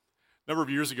number of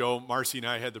years ago, Marcy and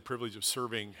I had the privilege of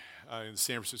serving in the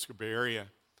San Francisco Bay Area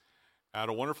at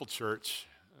a wonderful church.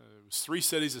 It was Three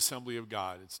Cities Assembly of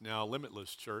God. It's now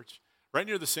Limitless Church, right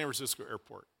near the San Francisco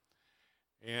airport.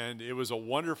 And it was a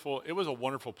wonderful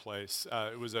place.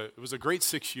 It was a great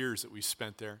 6 years that we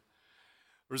spent there.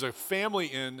 There was a family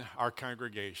in our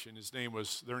congregation.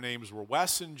 Their names were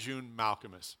Wes and June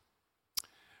Malcolmus.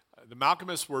 The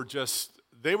Malcolmus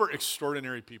they were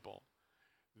extraordinary people.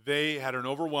 They had an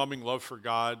overwhelming love for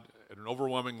God and an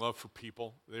overwhelming love for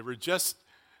people.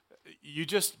 You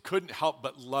just couldn't help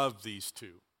but love these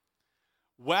two.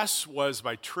 Wes was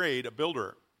by trade a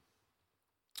builder.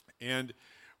 And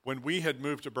when we had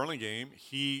moved to Burlingame,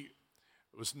 he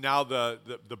was now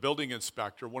the building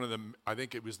inspector, one of them, I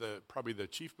think it was probably the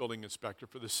chief building inspector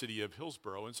for the city of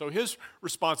Hillsborough. And so his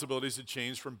responsibilities had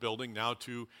changed from building now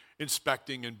to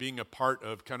inspecting and being a part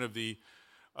of kind of the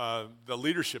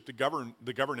leadership,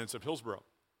 the governance of Hillsborough.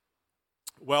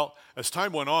 Well, as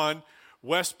time went on,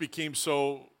 Wes became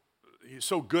so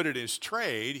good at his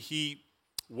trade, he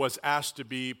was asked to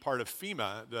be part of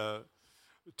FEMA,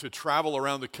 to travel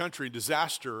around the country.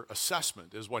 Disaster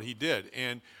assessment is what he did.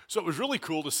 And so it was really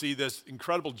cool to see this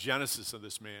incredible genesis of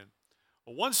this man.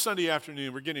 Well, one Sunday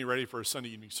afternoon, we're getting ready for a Sunday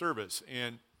evening service,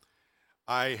 and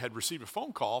I had received a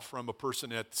phone call from a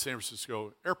person at the San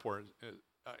Francisco airport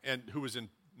and who was in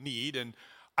need, and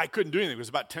I couldn't do anything. It was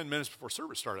about 10 minutes before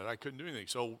service started. I couldn't do anything.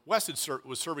 So Wes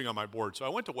was serving on my board. So I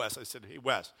went to Wes. I said, "Hey,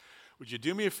 Wes, would you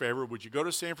do me a favor? Would you go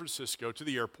to San Francisco to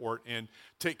the airport and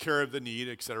take care of the need,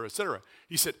 et cetera, et cetera?"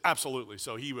 He said, "Absolutely."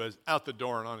 So he was out the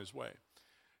door and on his way.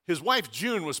 His wife,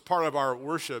 June, was part of our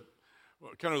worship,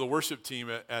 kind of the worship team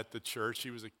at the church.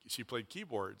 She played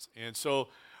keyboards. And so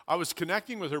I was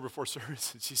connecting with her before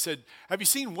service, and she said, "Have you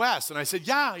seen Wes?" And I said,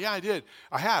 yeah, I did.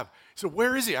 I have. She said,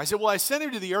 "Where is he?" I said, "Well, I sent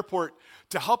him to the airport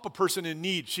to help a person in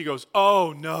need." She goes,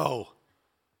 "Oh, no."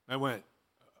 I went,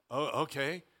 "Oh,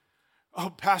 okay. Oh,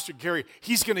 Pastor Gary,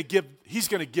 he's going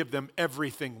to give them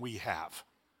everything we have."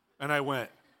 And I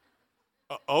went,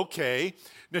 "Okay."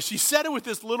 Now, she said it with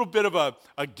this little bit of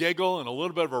a giggle and a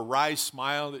little bit of a wry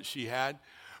smile that she had.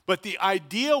 But the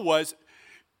idea was,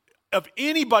 of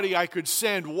anybody I could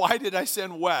send, why did I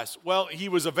send Wes? Well, he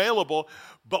was available,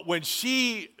 but when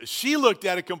she looked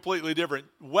at it completely different.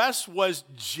 Wes was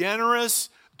generous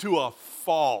to a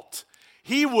fault.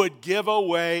 He would give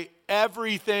away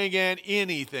everything and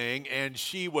anything, and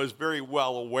she was very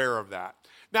well aware of that.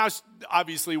 Now,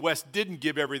 obviously, Wes didn't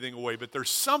give everything away, but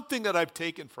there's something that I've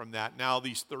taken from that now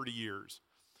these 30 years.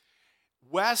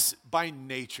 Wes, by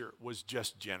nature, was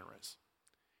just generous.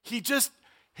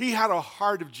 He had a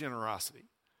heart of generosity.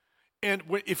 And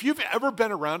if you've ever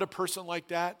been around a person like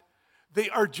that, they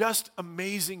are just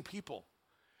amazing people.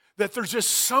 That there's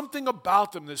just something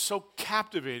about them that's so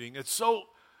captivating. It's so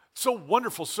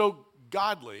wonderful, so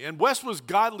godly. And Wes was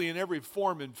godly in every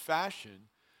form and fashion,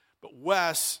 but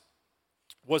Wes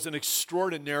was an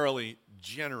extraordinarily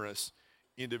generous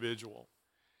individual.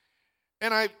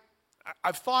 And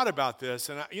I've thought about this,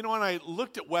 and when I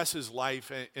looked at Wes's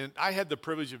life, and I had the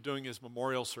privilege of doing his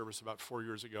memorial service about 4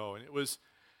 years ago, and it was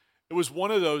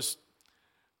one of those.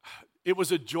 It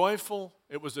was a joyful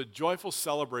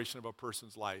celebration of a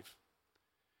person's life,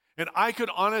 and I could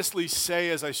honestly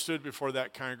say, as I stood before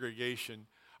that congregation,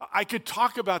 I could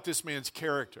talk about this man's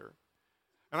character,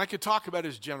 and I could talk about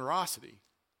his generosity,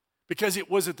 because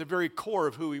it was at the very core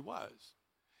of who he was.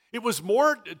 It was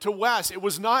more to Wes. It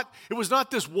was not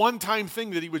this one-time thing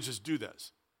that he would just do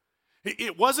this.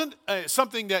 It wasn't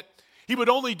something that he would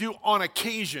only do on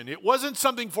occasion. It wasn't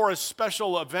something for a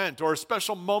special event or a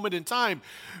special moment in time,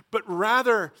 but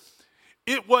rather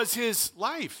it was his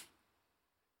life.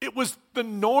 It was the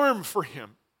norm for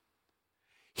him.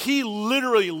 He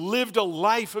literally lived a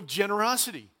life of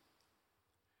generosity.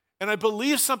 And I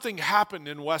believe something happened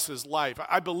in Wes's life.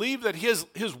 I believe that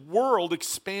his world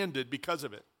expanded because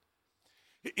of it.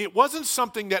 It wasn't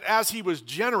something that as he was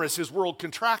generous, his world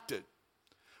contracted.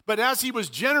 But as he was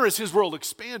generous, his world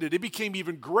expanded. It became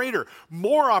even greater,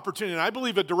 more opportunity. And I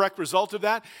believe a direct result of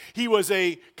that, he was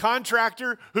a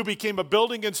contractor who became a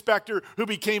building inspector, who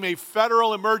became a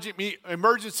federal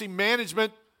emergency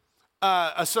management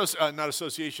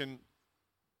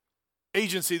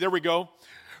agency, there we go,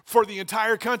 for the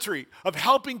entire country, of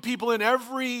helping people in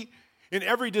every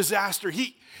disaster.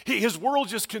 His world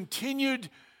just continued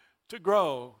to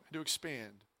grow and to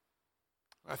expand.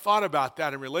 I thought about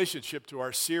that in relationship to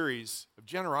our series of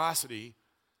generosity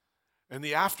and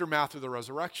the aftermath of the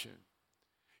resurrection.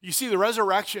 You see, the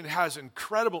resurrection has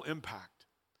incredible impact.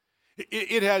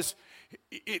 It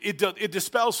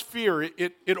dispels fear.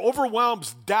 It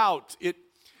overwhelms doubt.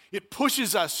 it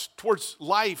pushes us towards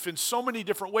life in so many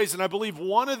different ways. And I believe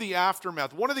one of the after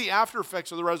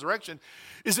effects of the resurrection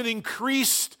is an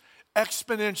increased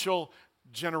exponential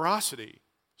generosity.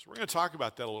 So we're going to talk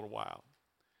about that a little while.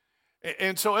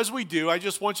 And so as we do, I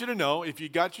just want you to know, if you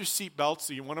got your seatbelts,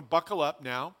 so you want to buckle up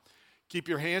now, keep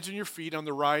your hands and your feet on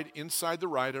the ride, inside the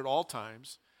ride at all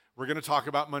times. We're going to talk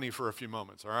about money for a few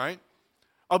moments, all right?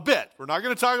 A bit. We're not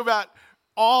going to talk about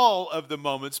all of the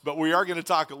moments, but we are going to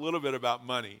talk a little bit about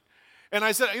money. And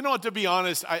I said, you know what, to be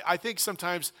honest, I think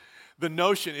sometimes the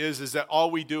notion is that all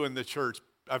we do in the church,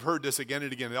 I've heard this again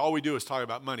and again, all we do is talk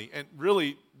about money. And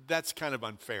really, that's kind of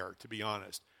unfair, to be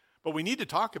honest. But we need to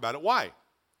talk about it. Why?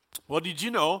 Well, did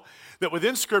you know that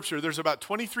within Scripture, there's about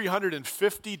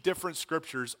 2,350 different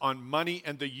scriptures on money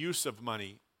and the use of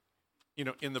money,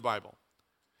 in the Bible?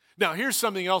 Now, here's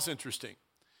something else interesting.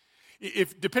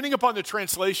 Depending upon the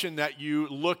translation that you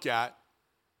look at,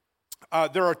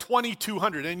 there are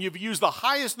 2,200, and you've used the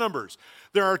highest numbers.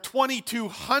 There are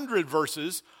 2,200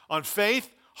 verses on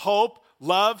faith, hope,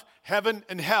 love, heaven,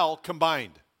 and hell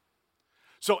combined.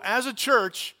 So as a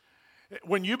church,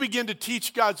 when you begin to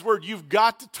teach God's word, you've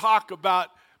got to talk about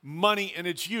money and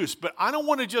its use. But I don't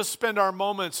want to just spend our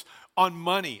moments on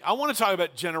money. I want to talk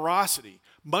about generosity.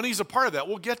 Money's a part of that.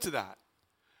 We'll get to that.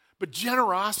 But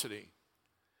generosity.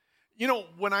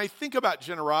 When I think about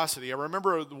generosity, I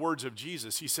remember the words of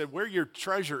Jesus. He said, where your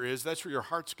treasure is, that's where your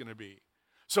heart's going to be.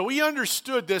 So he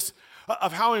understood this,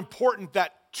 of how important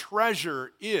that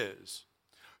treasure is.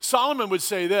 Solomon would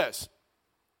say this,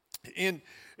 and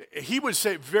he would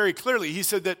say very clearly, he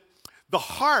said that the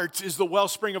heart is the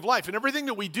wellspring of life, and everything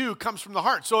that we do comes from the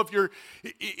heart. So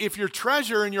if your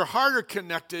treasure and your heart are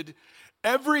connected,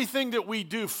 everything that we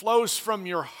do flows from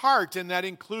your heart, and that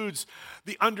includes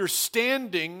the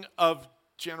understanding of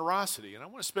generosity. And I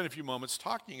want to spend a few moments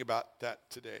talking about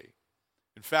that today.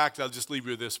 In fact, I'll just leave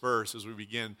you with this verse as we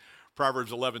begin.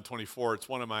 Proverbs 11:24. It's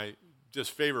one of my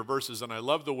just favorite verses, and I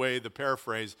love the way the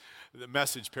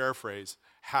Message paraphrase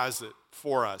has it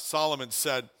for us. Solomon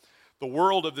said, the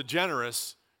world of the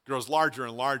generous grows larger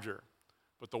and larger,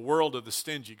 but the world of the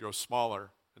stingy grows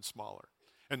smaller and smaller.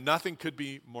 And nothing could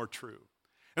be more true.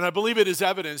 And I believe it is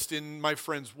evidenced in my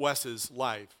friend Wes's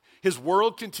life. His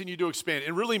world continued to expand.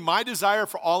 And really, my desire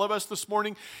for all of us this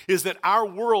morning is that our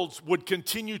worlds would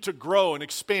continue to grow and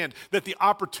expand, that the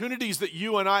opportunities that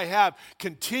you and I have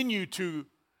continue to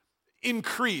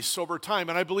increase over time.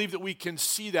 And I believe that we can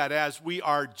see that as we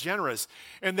are generous.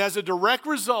 And as a direct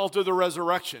result of the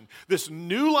resurrection, this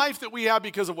new life that we have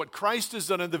because of what Christ has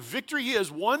done and the victory he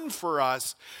has won for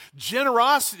us,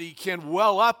 generosity can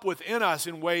well up within us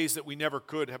in ways that we never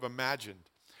could have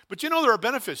imagined. But there are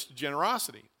benefits to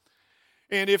generosity.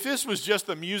 And if this was just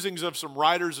the musings of some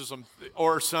writers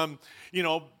or some,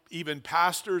 even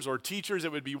pastors or teachers,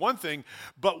 it would be one thing.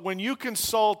 But when you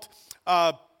consult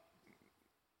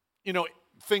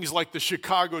things like the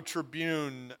Chicago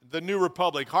Tribune, the New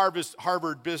Republic,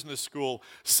 Harvard Business School,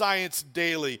 Science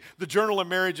Daily, the Journal of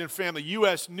Marriage and Family,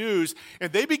 U.S. News,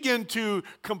 and they begin to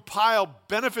compile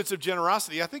benefits of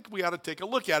generosity, I think we ought to take a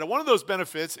look at it. One of those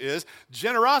benefits is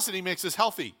generosity makes us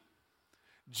healthy.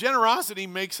 Generosity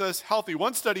makes us healthy.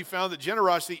 One study found that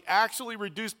generosity actually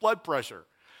reduced blood pressure.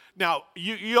 Now,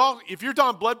 you all, if you're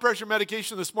on blood pressure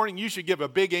medication this morning, you should give a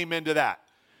big amen to that.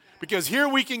 Because here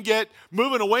we can get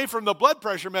moving away from the blood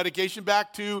pressure medication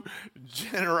back to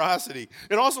generosity.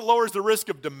 It also lowers the risk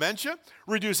of dementia,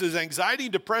 reduces anxiety,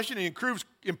 depression, and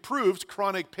improves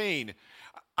chronic pain.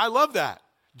 I love that.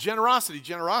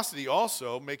 Generosity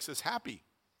also makes us happy.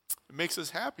 It makes us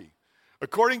happy.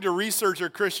 According to researcher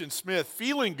Christian Smith,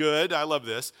 feeling good, I love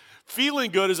this, feeling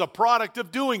good is a product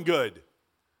of doing good.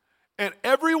 And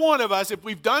every one of us, if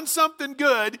we've done something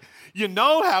good, you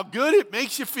know how good it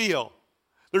makes you feel.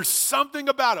 There's something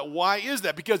about it. Why is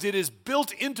that? Because it is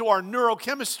built into our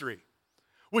neurochemistry,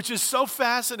 which is so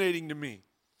fascinating to me.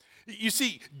 You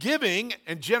see, giving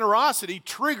and generosity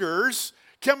triggers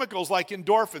chemicals like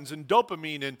endorphins and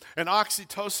dopamine and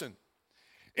oxytocin.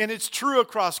 And it's true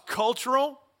across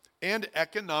cultural and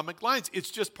economic lines.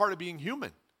 It's just part of being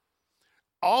human.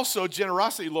 Also,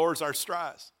 generosity lowers our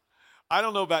stress. I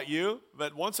don't know about you,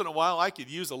 but once in a while I could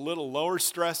use a little lower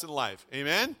stress in life.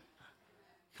 Amen?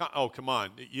 Oh, come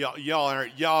on. Y'all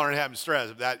aren't having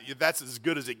stress. That's as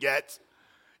good as it gets.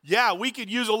 Yeah, we could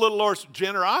use a little lower.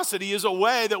 Generosity is a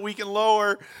way that we can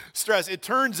lower stress. It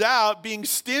turns out being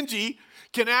stingy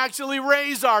can actually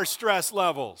raise our stress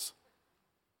levels.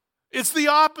 It's the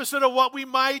opposite of what we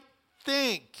might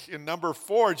think. And number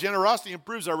 4, generosity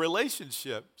improves our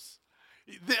relationships.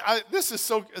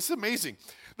 It's amazing.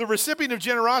 The recipient of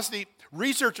generosity,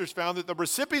 researchers found that the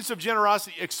recipients of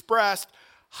generosity expressed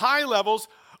high levels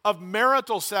of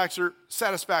marital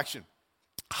satisfaction.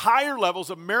 Higher levels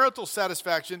of marital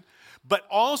satisfaction, but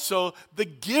also the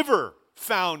giver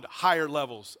found higher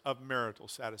levels of marital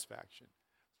satisfaction.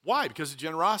 Why? Because of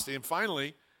generosity. And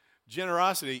finally,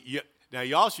 generosity. Now,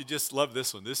 y'all should just love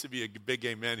this one. This would be a big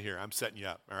amen here. I'm setting you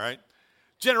up, all right?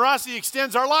 Generosity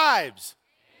extends our lives.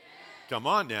 Come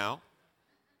on now.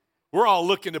 We're all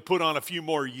looking to put on a few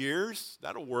more years.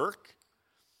 That'll work.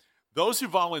 Those who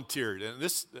volunteered, and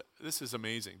this is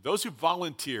amazing. Those who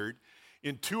volunteered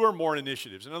in 2 or more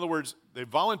initiatives. In other words, they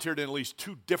volunteered in at least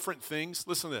 2 different things.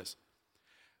 Listen to this.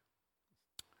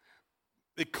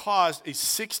 It caused a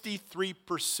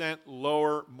 63%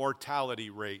 lower mortality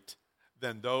rate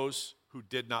than those who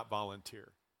did not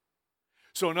volunteer.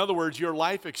 So in other words, your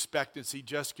life expectancy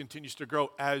just continues to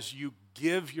grow as you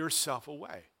give yourself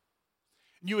away.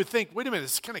 You would think, wait a minute,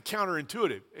 it's kind of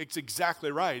counterintuitive. It's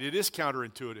exactly right. It is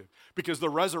counterintuitive because the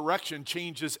resurrection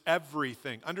changes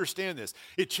everything. Understand this.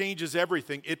 It changes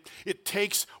everything. It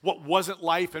takes what wasn't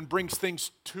life and brings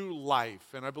things to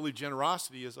life. And I believe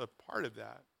generosity is a part of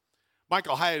that.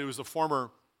 Michael Hyatt, who was the former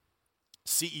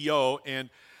CEO and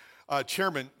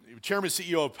chairman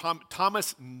CEO of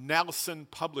Thomas Nelson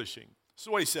Publishing. This is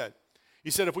what he said. He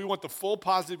said, if we want the full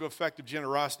positive effect of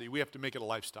generosity, we have to make it a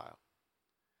lifestyle.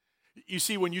 You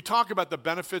see, when you talk about the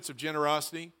benefits of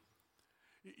generosity,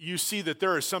 you see that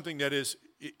there is something that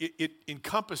it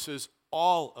encompasses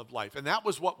all of life. And that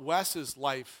was what Wes's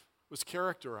life was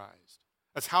characterized.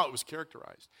 That's how it was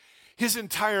characterized. His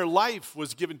entire life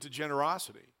was given to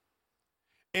generosity.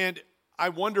 And I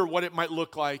wonder what it might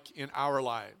look like in our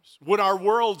lives. Would our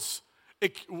worlds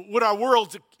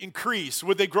increase?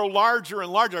 Would they grow larger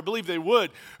and larger? I believe they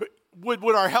would.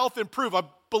 Would our health improve? I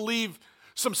believe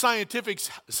some scientific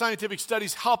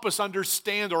studies help us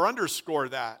understand or underscore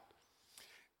that.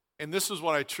 And this is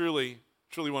what I truly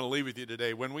want to leave with you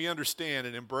today. When we understand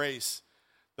and embrace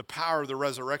the power of the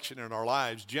resurrection in our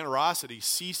lives, generosity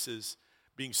ceases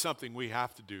being something we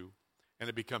have to do, and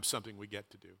it becomes something we get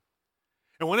to do.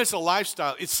 And when it's a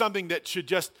lifestyle, it's something that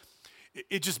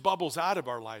it just bubbles out of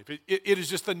our life. It is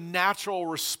just a natural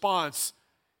response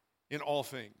in all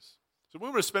things. So we're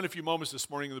going to spend a few moments this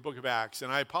morning in the book of Acts,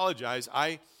 and I apologize.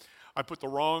 I put the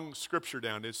wrong scripture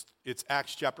down. It's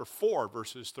Acts chapter 4,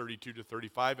 verses 32 to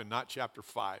 35, and not chapter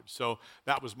 5. So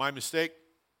that was my mistake.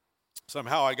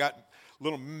 Somehow I got a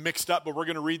little mixed up, but we're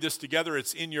going to read this together.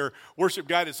 It's in your worship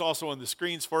guide. It's also on the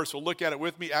screens for us. So look at it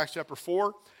with me. Acts chapter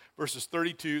 4, verses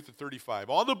 32 to 35.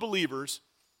 All the believers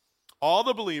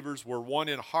were one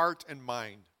in heart and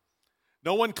mind.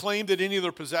 No one claimed that any of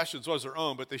their possessions was their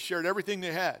own, but they shared everything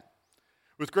they had.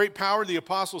 With great power, the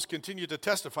apostles continued to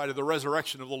testify to the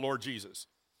resurrection of the Lord Jesus.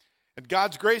 And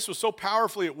God's grace was so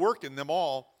powerfully at work in them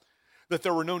all that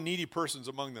there were no needy persons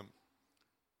among them.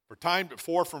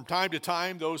 For from time to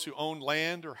time, those who owned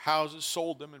land or houses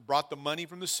sold them and brought the money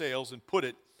from the sales and put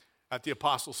it at the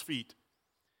apostles' feet.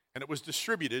 And it was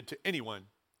distributed to anyone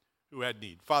who had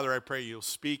need. Father, I pray you'll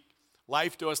speak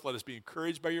life to us. Let us be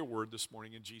encouraged by your word this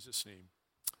morning in Jesus' name.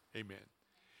 Amen.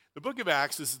 The book of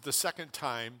Acts, this is the second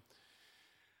time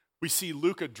we see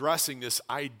Luke addressing this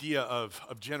idea of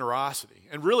generosity.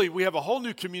 And really, we have a whole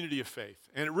new community of faith.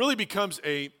 And it really becomes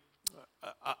a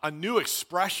new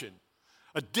expression,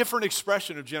 a different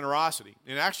expression of generosity.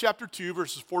 In Acts chapter 2,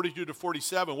 verses 42 to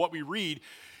 47, what we read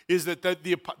is that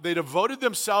they devoted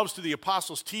themselves to the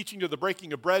apostles' teaching, to the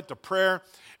breaking of bread, to prayer,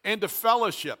 and to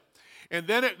fellowship. And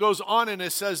then it goes on and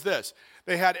it says this: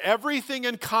 they had everything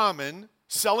in common,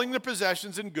 selling their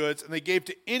possessions and goods, and they gave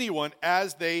to anyone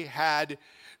as they had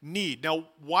need. Now,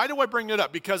 why do I bring it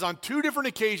up? Because on 2 different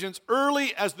occasions,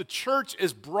 early as the church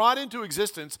is brought into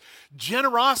existence,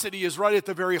 generosity is right at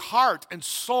the very heart and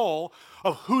soul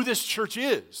of who this church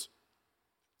is.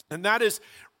 And that is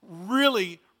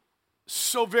really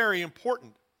so very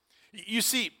important. You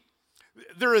see,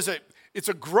 it's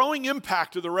a growing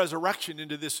impact of the resurrection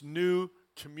into this new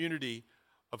community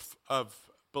of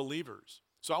believers.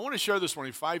 So I want to share this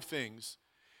morning 5 things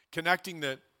connecting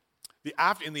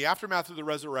in the aftermath of the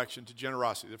resurrection to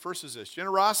generosity. The first is this: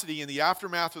 generosity in the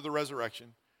aftermath of the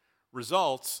resurrection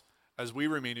results as we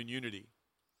remain in unity.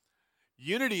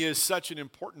 Unity is such an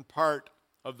important part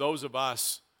of those of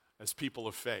us as people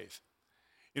of faith.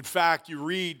 In fact, you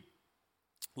read,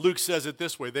 Luke says it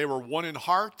this way: they were one in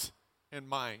heart and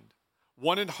mind.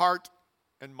 One in heart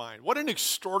and mind. What an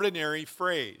extraordinary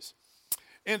phrase.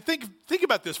 And think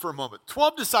about this for a moment.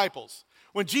 12 disciples.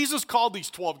 When Jesus called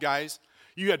these 12 guys,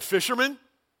 you had fishermen,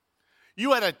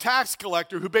 you had a tax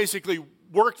collector who basically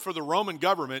worked for the Roman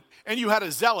government, and you had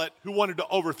a zealot who wanted to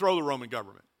overthrow the Roman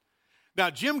government. Now,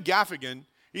 Jim Gaffigan,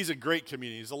 He's a great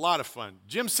comedian. He's a lot of fun.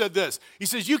 Jim said this. He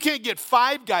says, you can't get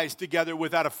 5 guys together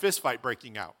without a fist fight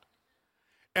breaking out.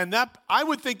 And that, I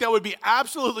would think that would be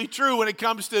absolutely true when it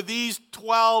comes to these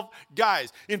 12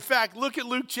 guys. In fact, look at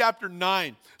Luke chapter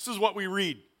 9. This is what we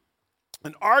read.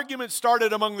 An argument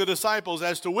started among the disciples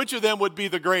as to which of them would be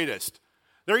the greatest.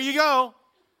 There you go.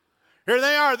 Here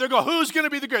they are. They're going, who's going to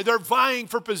be the greatest? They're vying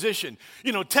for position.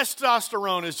 You know,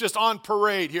 testosterone is just on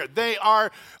parade here. They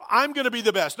are, I'm going to be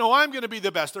the best. No, I'm going to be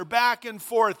the best. They're back and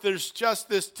forth. There's just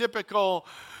this typical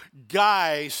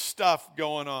guy stuff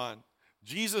going on.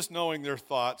 Jesus, knowing their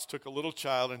thoughts, took a little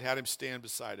child and had him stand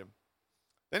beside him.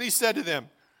 Then he said to them,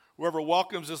 whoever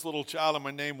welcomes this little child in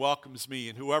my name welcomes me,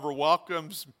 and whoever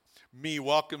welcomes me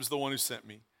welcomes the one who sent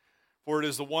me. For it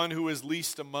is the one who is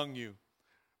least among you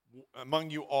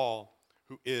all,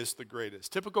 who is the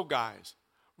greatest. Typical guys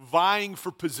vying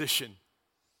for position.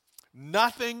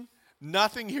 Nothing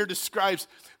here describes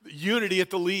unity at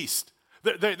the least.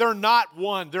 They're not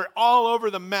one. They're all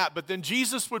over the map. But then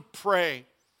Jesus would pray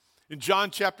in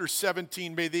John chapter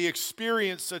 17, may they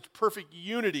experience such perfect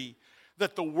unity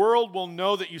that the world will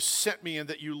know that you sent me and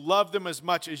that you love them as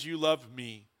much as you love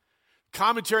me.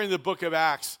 Commentary in the book of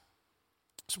Acts,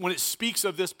 when it speaks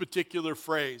of this particular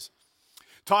phrase,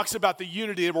 talks about the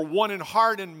unity. They were one in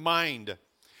heart and mind.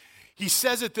 He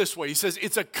says it this way. He says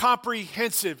it's a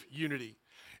comprehensive unity.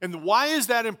 And why is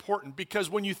that important? Because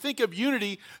when you think of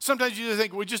unity, sometimes you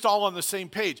think we're just all on the same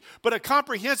page. But a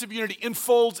comprehensive unity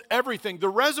enfolds everything. The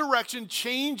resurrection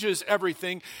changes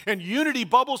everything, and unity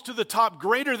bubbles to the top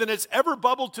greater than it's ever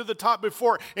bubbled to the top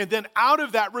before. And then out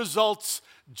of that results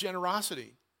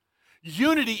generosity.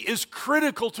 Unity is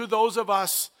critical to those of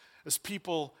us as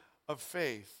people of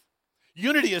faith.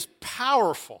 Unity is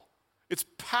powerful. It's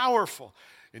powerful.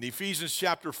 In Ephesians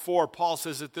chapter 4, Paul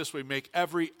says it this way, make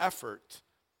every effort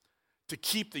to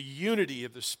keep the unity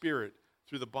of the Spirit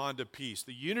through the bond of peace.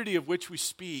 The unity of which we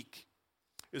speak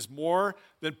is more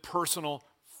than personal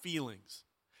feelings.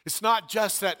 It's not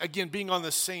just that, again, being on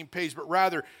the same page, but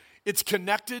rather it's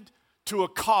connected to a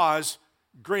cause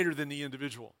greater than the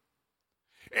individual.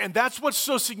 And that's what's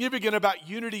so significant about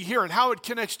unity here and how it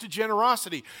connects to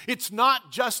generosity. It's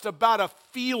not just about a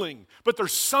feeling, but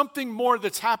there's something more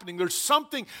that's happening. There's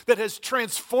something that has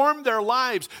transformed their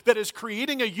lives, that is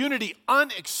creating a unity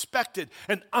unexpected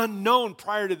and unknown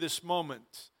prior to this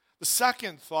moment. The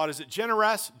second thought is that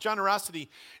generosity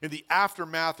in the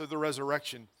aftermath of the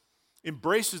resurrection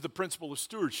embraces the principle of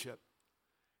stewardship.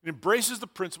 It embraces the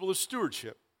principle of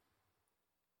stewardship.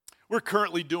 We're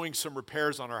currently doing some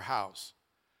repairs on our house.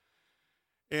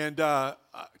 And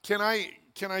can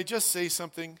I just say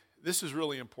something? This is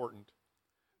really important.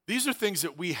 These are things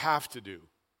that we have to do.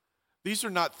 These are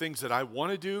not things that I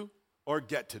want to do or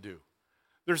get to do.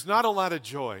 There's not a lot of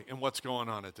joy in what's going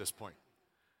on at this point.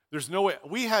 There's no way.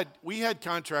 We had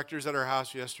contractors at our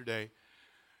house yesterday.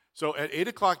 So at 8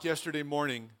 o'clock yesterday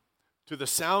morning, to the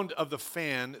sound of the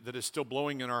fan that is still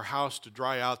blowing in our house to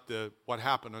dry out what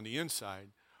happened on the inside,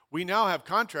 we now have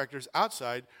contractors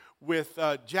outside with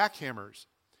jackhammers.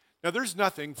 Now, there's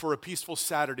nothing for a peaceful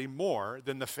Saturday more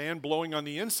than the fan blowing on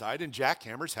the inside and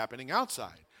jackhammers happening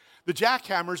outside. The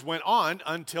jackhammers went on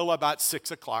until about 6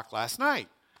 o'clock last night.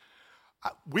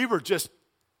 We were just,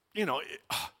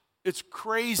 it's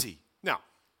crazy. Now,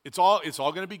 it's all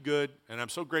going to be good, and I'm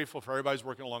so grateful for everybody's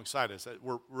working alongside us.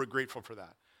 We're grateful for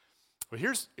that. But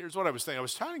here's what I was thinking. I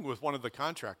was chatting with one of the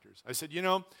contractors. I said,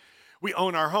 we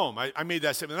own our home. I made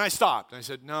that statement, and I stopped. And I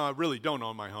said, no, I really don't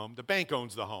own my home. The bank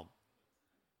owns the home.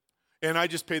 And I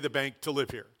just pay the bank to live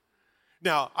here.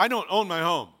 Now, I don't own my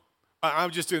home.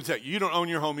 I'm just going to tell you, you don't own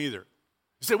your home either.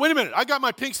 You say, wait a minute, I got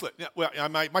my pink slip. Yeah, well,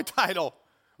 my title.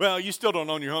 Well, you still don't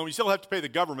own your home. You still have to pay the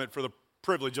government for the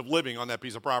privilege of living on that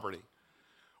piece of property.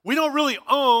 We don't really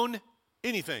own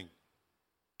anything.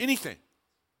 Anything.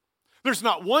 There's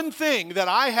not one thing that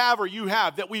I have or you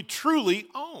have that we truly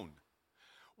own.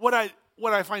 What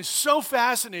I find so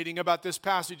fascinating about this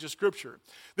passage of Scripture,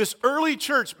 this early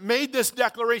church made this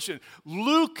declaration.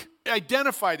 Luke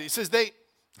identified it. He says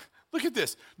look at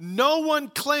this. No one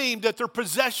claimed that their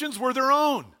possessions were their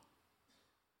own.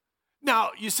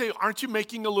 Now, you say, aren't you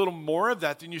making a little more of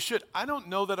that than you should? I don't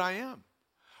know that I am.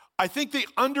 I think they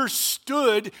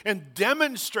understood and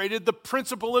demonstrated the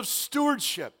principle of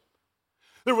stewardship.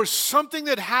 There was something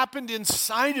that happened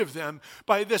inside of them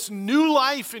by this new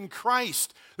life in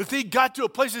Christ that they got to a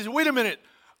place and said, wait a minute,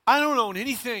 I don't own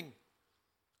anything.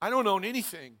 I don't own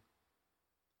anything.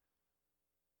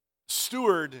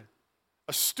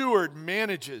 A steward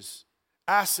manages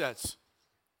assets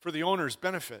for the owner's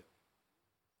benefit.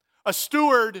 A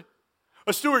steward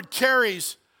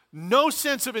carries no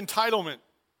sense of entitlement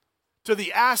to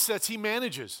the assets he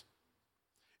manages.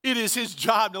 It is his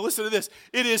job. Now listen to this.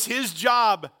 It is his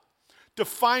job to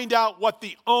find out what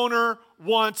the owner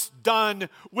wants done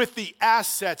with the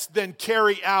assets, then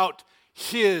carry out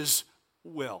his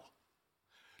will.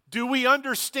 Do we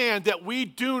understand that we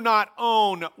do not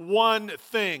own one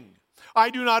thing? I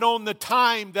do not own the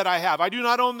time that I have. I do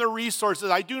not own the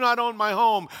resources. I do not own my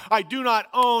home. I do not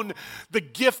own the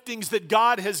giftings that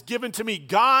God has given to me.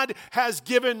 God has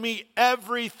given me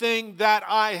everything that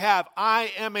I have.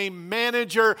 I am a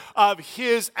manager of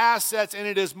his assets, and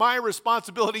it is my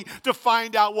responsibility to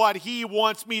find out what he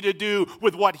wants me to do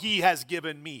with what he has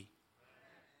given me.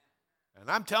 And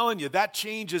I'm telling you, that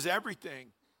changes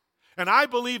everything. And I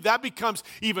believe that becomes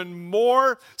even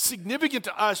more significant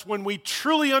to us when we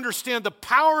truly understand the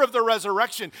power of the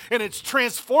resurrection and its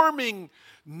transforming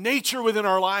nature within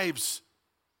our lives.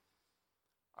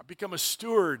 I become a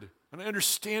steward and I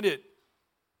understand it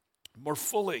more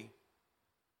fully.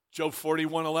 Job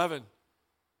 41:11.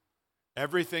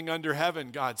 Everything under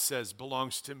heaven, God says,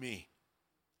 belongs to me.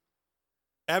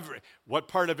 What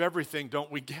part of everything don't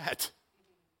we get?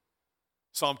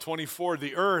 Psalm 24,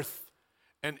 the earth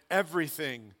and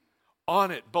everything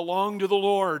on it belong to the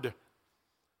Lord.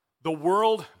 The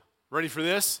world, ready for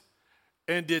this,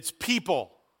 and its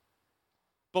people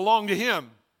belong to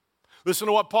him. Listen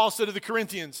to what Paul said to the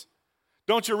Corinthians.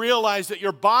 Don't you realize that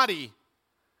your body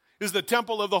is the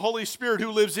temple of the Holy Spirit who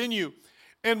lives in you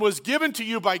and was given to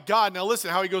you by God? Now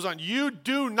listen how he goes on. You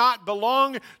do not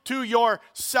belong to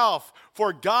yourself,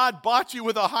 for God bought you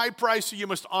with a high price, so you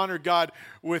must honor God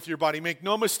with your body. Make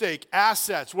no mistake,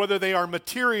 assets, whether they are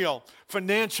material,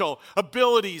 financial,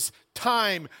 abilities,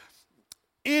 time,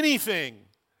 anything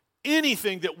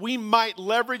that we might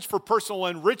leverage for personal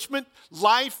enrichment,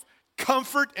 life,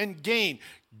 comfort, and gain.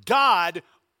 God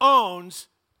owns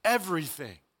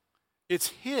everything. It's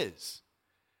his.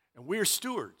 And we are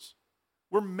stewards.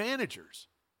 We're managers.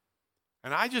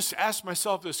 And I just ask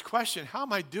myself this question, how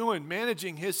am I doing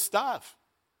managing his stuff?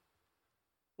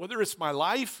 Whether it's my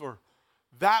life or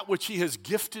that which he has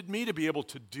gifted me to be able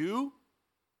to do,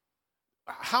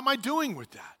 how am I doing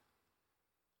with that?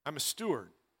 I'm a steward.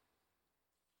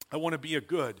 I want to be a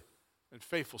good and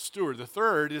faithful steward. The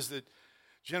third is that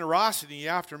generosity in the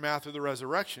aftermath of the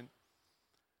resurrection,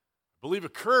 I believe,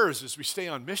 occurs as we stay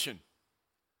on mission.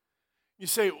 You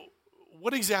say,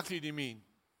 what exactly do you mean?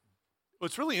 Well,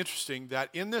 it's really interesting that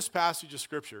in this passage of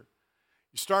Scripture,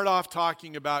 you start off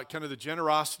talking about kind of the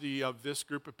generosity of this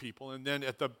group of people, and then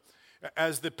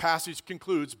as the passage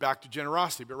concludes, back to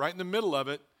generosity. But right in the middle of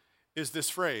it is this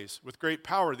phrase, with great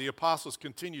power the apostles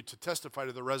continued to testify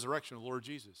to the resurrection of the Lord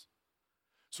Jesus.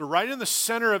 So right in the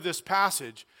center of this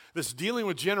passage that's dealing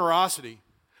with generosity,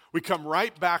 we come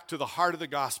right back to the heart of the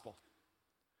gospel.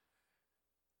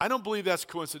 I don't believe that's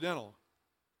coincidental.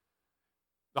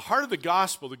 The heart of the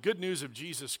gospel, the good news of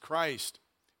Jesus Christ,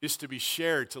 is to be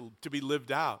shared, to be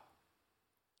lived out.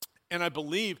 And I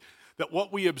believe that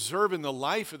what we observe in the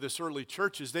life of this early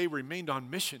church is they remained on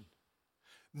mission.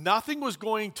 Nothing was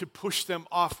going to push them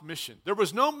off mission. There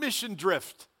was no mission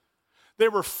drift. They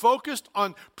were focused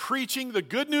on preaching the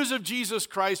good news of Jesus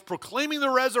Christ, proclaiming the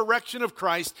resurrection of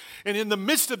Christ, and in the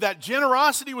midst of that,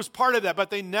 generosity was part of that, but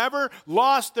they never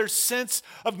lost their sense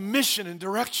of mission and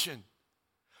direction.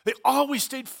 They always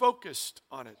stayed focused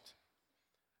on it.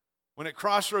 When at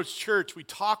Crossroads Church, we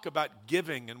talk about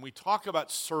giving and we talk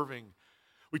about serving.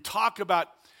 We talk about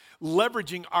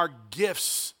leveraging our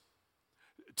gifts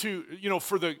to,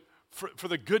 for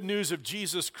the good news of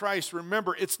Jesus Christ.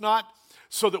 Remember, it's not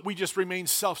so that we just remain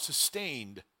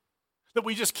self-sustained, that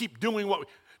we just keep doing what we...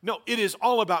 No, it is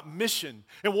all about mission.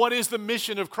 And what is the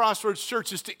mission of Crossroads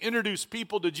Church is to introduce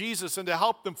people to Jesus and to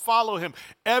help them follow him.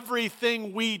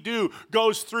 Everything we do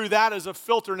goes through that as a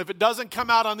filter. And if it doesn't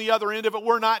come out on the other end of it,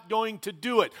 we're not going to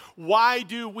do it. Why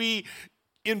do we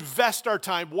invest our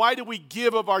time? Why do we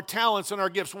give of our talents and our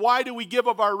gifts? Why do we give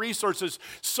of our resources?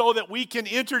 So that we can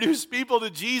introduce people to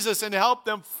Jesus and help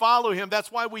them follow him.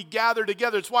 That's why we gather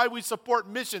together. It's why we support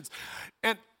missions.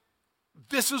 And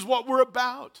this is what we're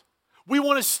about. We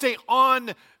want to stay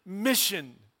on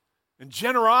mission. And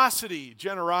generosity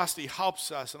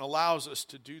helps us and allows us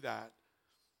to do that.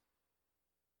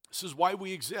 This is why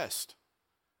we exist.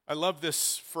 I love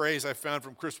this phrase I found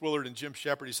from Chris Willard and Jim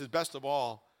Shepard. He says, best of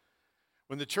all,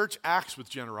 when the church acts with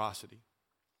generosity,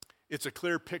 it's a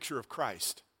clear picture of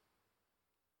Christ.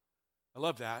 I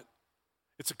love that.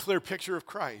 It's a clear picture of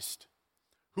Christ,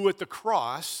 who at the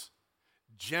cross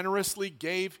generously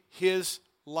gave his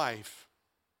life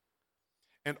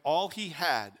and all he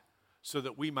had so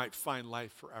that we might find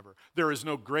life forever. There is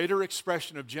no greater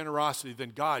expression of generosity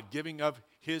than God giving of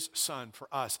his Son for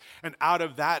us. And out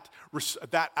of that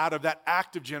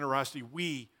act of generosity,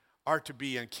 we are to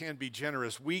be and can be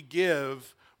generous. We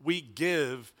give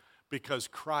because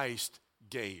Christ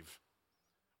gave.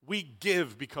 We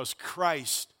give because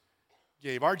Christ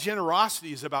gave. Our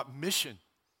generosity is about mission.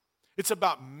 It's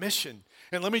about mission.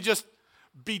 And let me just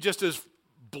be just as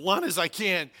blunt as I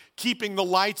can. Keeping the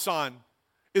lights on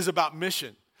is about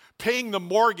mission. Paying the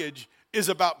mortgage is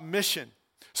about mission.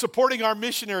 Supporting our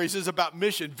missionaries is about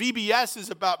mission. VBS is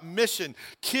about mission.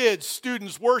 Kids,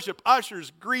 students, worship, ushers,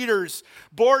 greeters,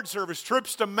 board service,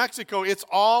 trips to Mexico. It's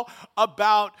all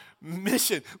about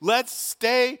mission. Let's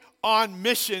stay on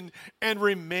mission and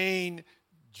remain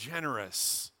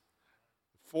generous.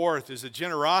 Fourth is a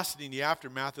generosity in the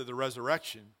aftermath of the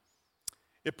resurrection.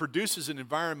 It produces an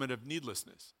environment of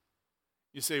needlessness.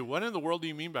 You say, what in the world do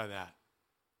you mean by that?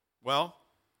 Well,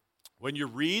 when you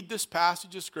read this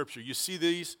passage of Scripture, you see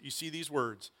these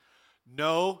words,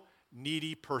 no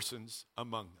needy persons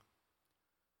among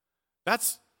them.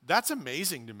 That's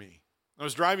amazing to me. I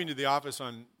was driving to the office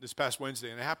on this past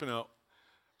Wednesday, and I was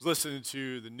listening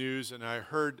to the news, and I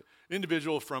heard an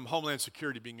individual from Homeland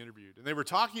Security being interviewed, and they were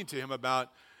talking to him about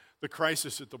the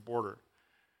crisis at the border.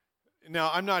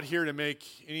 Now, I'm not here to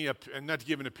not to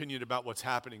give an opinion about what's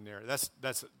happening there. That's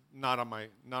not on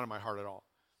my heart at all.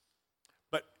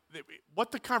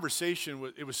 What the conversation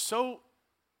was, it was so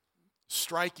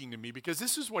striking to me because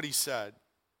this is what he said.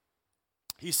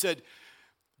 He said,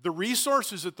 the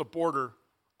resources at the border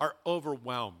are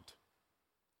overwhelmed.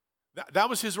 That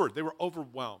was his word. They were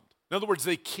overwhelmed. In other words,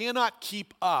 they cannot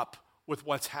keep up with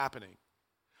what's happening.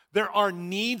 There are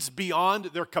needs beyond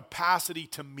their capacity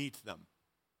to meet them.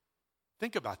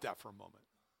 Think about that for a moment.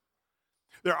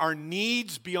 There are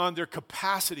needs beyond their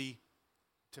capacity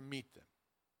to meet them.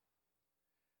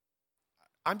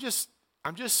 I'm just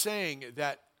saying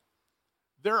that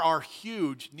there are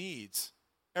huge needs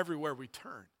everywhere we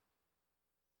turn.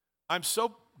 I'm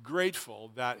so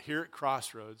grateful that here at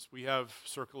Crossroads we have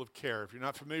Circle of Care. If you're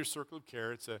not familiar with Circle of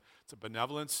Care, it's a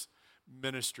benevolence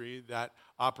ministry that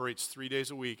operates 3 days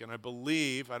a week. And I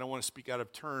believe, I don't want to speak out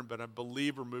of turn, but I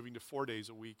believe we're moving to 4 days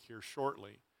a week here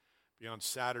shortly, beyond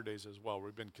Saturdays as well.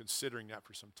 We've been considering that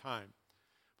for some time.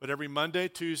 But every Monday,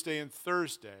 Tuesday, and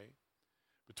Thursday,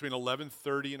 between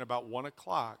 11:30 and about 1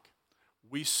 o'clock,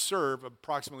 we serve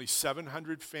approximately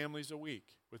 700 families a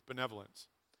week with benevolence,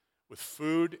 with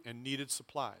food and needed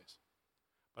supplies.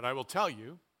 But I will tell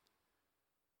you,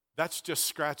 that's just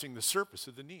scratching the surface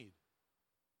of the need.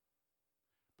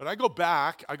 But I go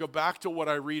back to what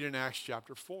I read in Acts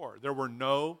chapter 4. There were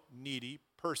no needy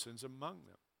persons among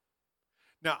them.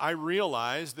 Now, I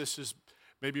realize this is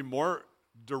maybe more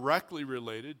directly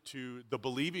related to the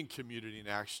believing community in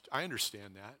Acts. I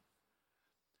understand that.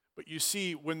 But you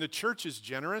see, when the church is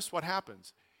generous, what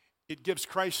happens? It gives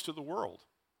Christ to the world.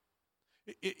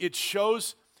 It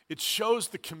shows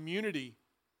the community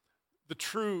the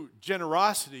true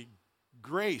generosity,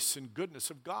 grace, and goodness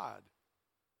of God.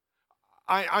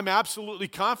 I'm absolutely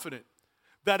confident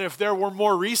that if there were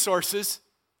more resources,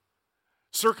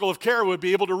 Circle of Care would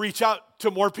be able to reach out to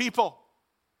more people.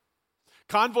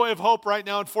 Convoy of Hope right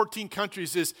now in 14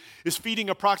 countries is feeding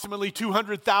approximately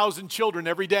 200,000 children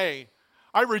every day.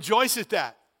 I rejoice at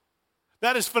that.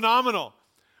 That is phenomenal.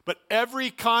 But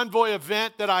every convoy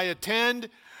event that I attend,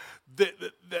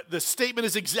 the statement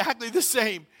is exactly the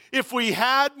same. If we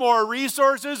had more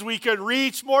resources, we could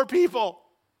reach more people.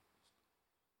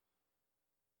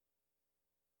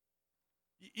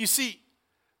 You see,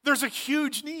 there's a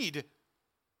huge need.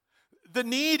 The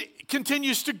need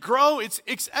continues to grow. It's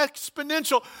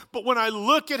exponential. But when I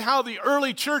look at how the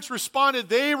early church responded,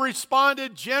 they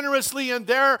responded generously, and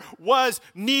there was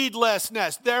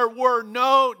needlessness. There were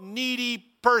no needy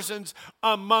persons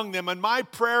among them. And my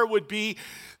prayer would be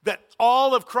that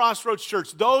all of Crossroads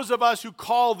Church, those of us who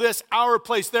call this our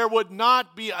place, there would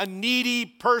not be a needy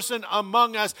person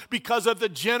among us because of the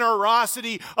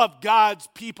generosity of God's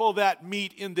people that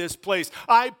meet in this place.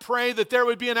 I pray that there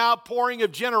would be an outpouring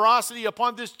of generosity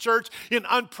upon this church in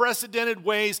unprecedented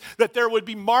ways, that there would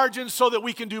be margins so that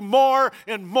we can do more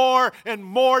and more and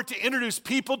more to introduce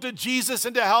people to Jesus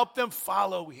and to help them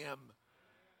follow him.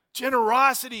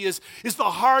 Generosity is the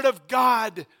heart of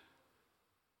God.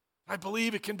 I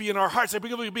believe it can be in our hearts. I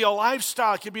believe it can be a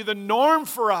lifestyle. It can be the norm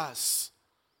for us.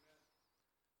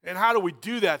 And how do we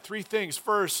do that? 3 things.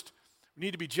 First, we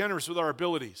need to be generous with our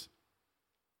abilities.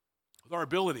 With our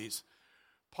abilities.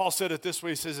 Paul said it this way.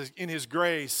 He says, in his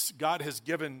grace, God has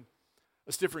given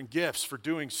us different gifts for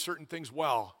doing certain things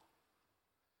well.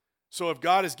 So if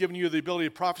God has given you the ability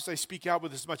to prophesy, speak out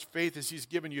with as much faith as he's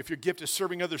given you. If your gift is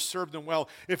serving others, serve them well.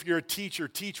 If you're a teacher,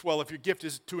 teach well. If your gift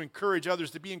is to encourage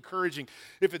others, to be encouraging.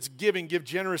 If it's giving, give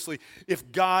generously.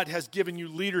 If God has given you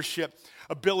leadership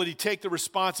ability, take the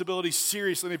responsibility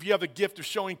seriously. And if you have a gift of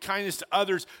showing kindness to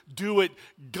others, do it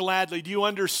gladly. Do you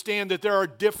understand that there are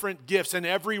different gifts, and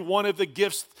every one of the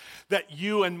gifts that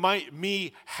you and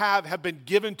me have been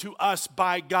given to us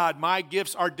by God? My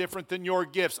gifts are different than your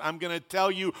gifts. I'm going to tell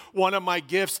you, one of my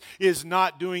gifts is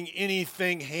not doing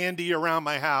anything handy around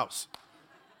my house.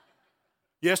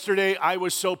 Yesterday, I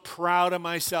was so proud of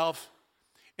myself.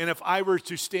 And if I were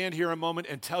to stand here a moment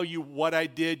and tell you what I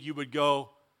did, you would go,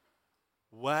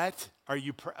 what? Are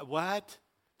you, what?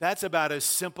 That's about as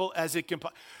simple as it can,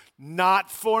 not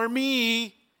for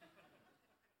me.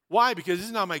 Why? Because this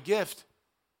is not my gift.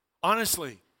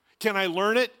 Honestly. Can I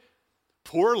learn it?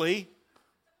 Poorly.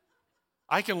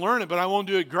 I can learn it, but I won't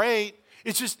do it great.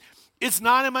 It's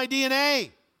not in my DNA.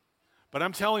 But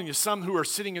I'm telling you, some who are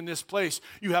sitting in this place,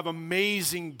 you have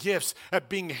amazing gifts at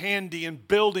being handy and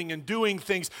building and doing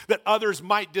things that others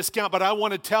might discount. But I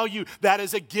want to tell you that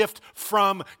is a gift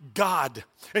from God.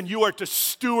 And you are to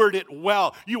steward it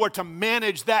well. You are to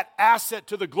manage that asset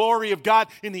to the glory of God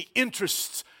in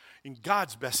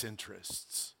God's best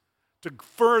interests. To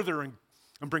further and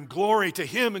bring glory to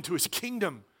Him and to His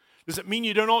kingdom. Does it mean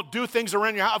you don't do things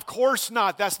around your house? Of course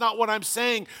not. That's not what I'm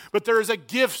saying. But there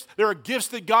are gifts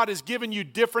that God has given you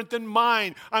different than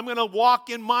mine. I'm going to walk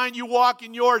in mine, you walk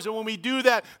in yours. And when we do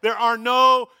that, there are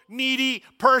no needy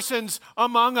persons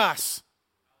among us.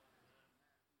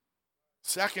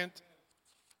 Second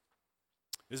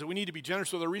is that we need to be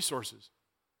generous with our resources.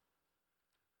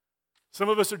 Some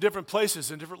of us are different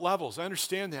places and different levels. I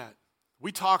understand that.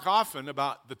 We talk often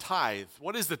about the tithe.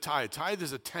 What is the tithe? Tithe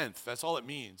is a tenth. That's all it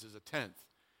means, is a tenth.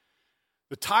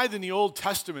 The tithe in the Old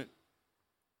Testament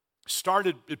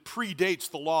it predates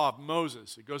the law of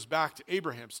Moses. It goes back to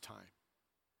Abraham's time.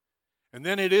 And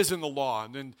then it is in the law.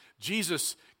 And then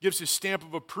Jesus gives his stamp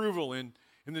of approval in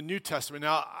the New Testament.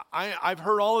 Now, I've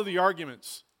heard all of the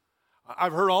arguments.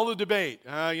 I've heard all the debate.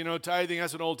 Tithing,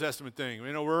 that's an Old Testament thing.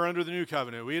 We're under the New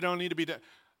Covenant. We don't need to be...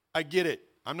 I get it.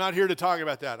 I'm not here to talk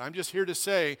about that. I'm just here to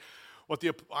say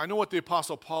I know what the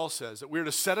Apostle Paul says, that we're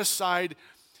to set aside,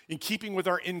 in keeping with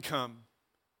our income,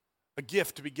 a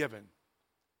gift to be given.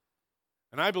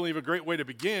 And I believe a great way to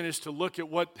begin is to look at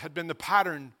what had been the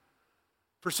pattern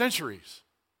for centuries.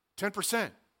 10%.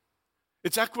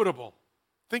 It's equitable.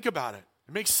 Think about it.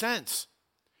 It makes sense.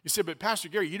 You say, but Pastor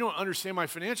Gary, you don't understand my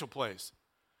financial place.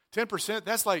 10%,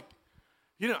 that's like,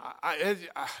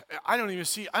 I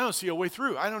don't see a way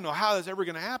through. I don't know how that's ever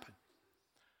going to happen.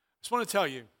 I just want to tell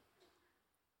you,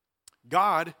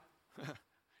 God,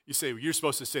 you say, you're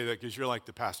supposed to say that because you're like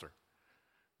the pastor.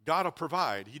 God will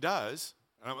provide. He does.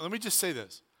 Let me just say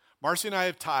this. Marcy and I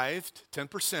have tithed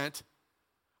 10%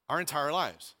 our entire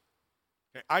lives.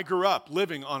 Okay? I grew up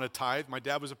living on a tithe. My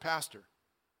dad was a pastor.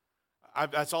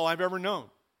 That's all I've ever known.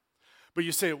 But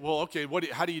you say, well, okay,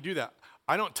 how do you do that?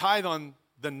 I don't tithe on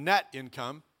the net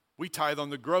income. We tithe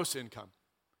on the gross income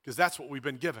because that's what we've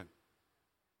been given.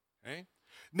 Okay?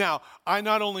 Now, I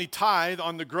not only tithe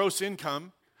on the gross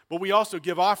income, but we also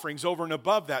give offerings over and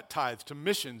above that tithe to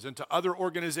missions and to other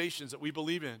organizations that we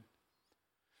believe in.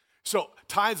 So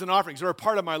tithes and offerings are a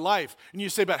part of my life. And you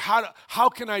say, but how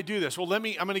can I do this? Well, I'm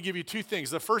going to give you two things.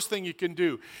 The first thing you can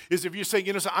do is if you say,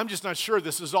 I'm just not sure,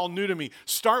 this is all new to me.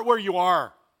 Start where you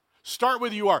are. Start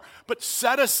with you are, but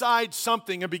set aside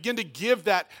something and begin to give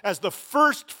that as the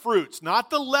first fruits,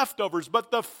 not the leftovers, but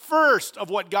the first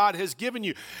of what God has given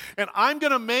you. And I'm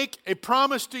going to make a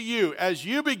promise to you as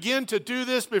you begin to do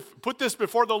this, put this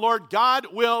before the Lord, God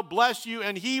will bless you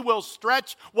and He will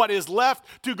stretch what is left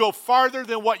to go farther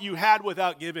than what you had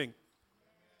without giving.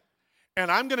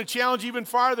 And I'm going to challenge even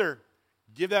farther.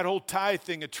 Give that whole tithe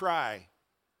thing a try.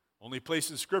 Only place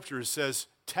in Scripture says,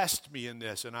 test me in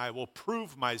this, and I will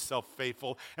prove myself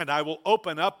faithful, and I will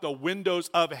open up the windows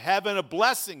of heaven, a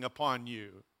blessing upon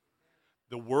you.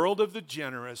 The world of the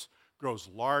generous grows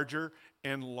larger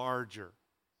and larger.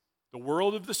 The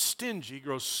world of the stingy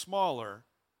grows smaller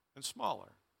and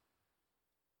smaller.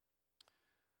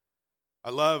 I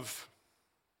love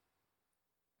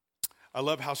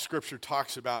how Scripture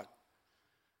talks about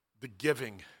the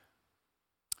giving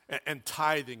and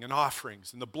tithing and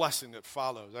offerings and the blessing that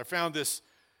follows. I found this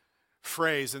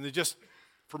phrase, and just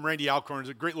from Randy Alcorn, it's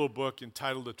a great little book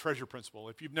entitled The Treasure Principle.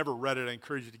 If you've never read it, I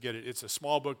encourage you to get it. It's a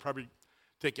small book, probably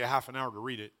take you half an hour to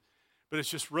read it, but it's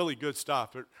just really good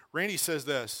stuff. But Randy says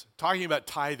this, talking about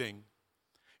tithing.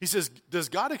 He says, does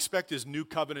God expect His new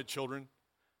covenant children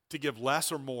to give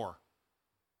less or more?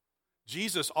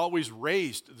 Jesus always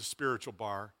raised the spiritual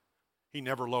bar. He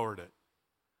never lowered it.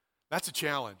 That's a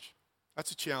challenge.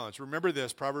 That's a challenge. Remember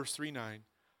this, Proverbs 3:9.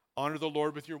 Honor the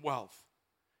Lord with your wealth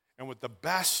and with the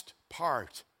best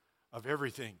part of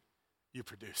everything you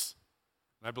produce.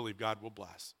 And I believe God will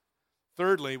bless.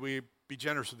 Thirdly, be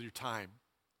generous with your time.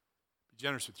 Be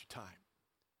generous with your time.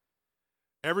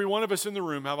 Every one of us in the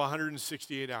room have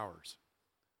 168 hours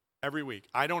every week.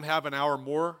 I don't have an hour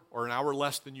more or an hour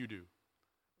less than you do.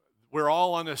 We're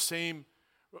all on the same,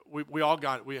 we all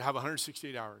got it. We have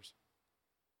 168 hours.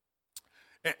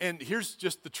 And here's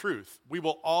just the truth. We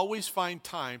will always find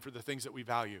time for the things that we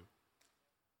value.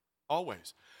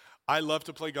 Always. I love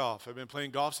to play golf. I've been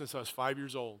playing golf since I was 5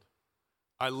 years old.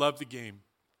 I love the game.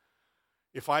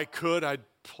 If I could, I'd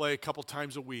play a couple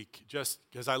times a week just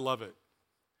because I love it.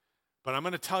 But I'm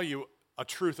going to tell you a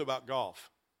truth about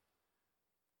golf.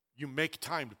 You make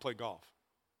time to play golf.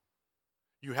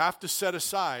 You have to set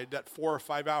aside that 4 or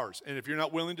 5 hours. And if you're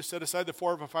not willing to set aside the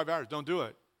 4 or 5 hours, don't do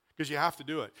it, because you have to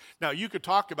do it. Now, you could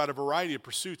talk about a variety of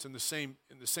pursuits in the same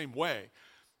way.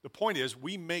 The point is,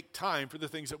 we make time for the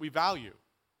things that we value.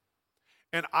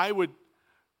 And I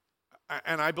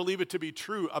believe it to be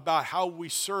true about how we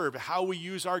serve, how we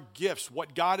use our gifts,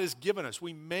 what God has given us.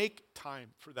 We make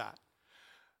time for that.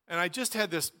 And I just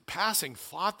had this passing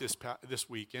thought this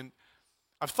week, and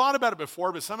I've thought about it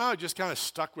before, but somehow it just kind of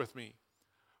stuck with me.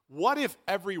 What if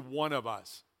every one of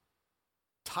us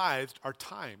tithed our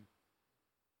time?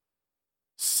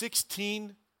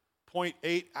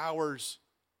 16.8 hours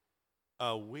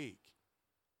a week.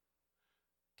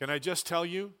 Can I just tell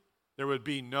you, there would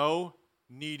be no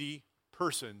needy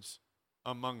persons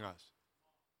among us.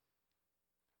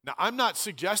 Now, I'm not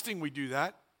suggesting we do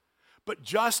that, but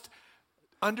just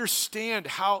understand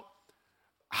how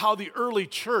the early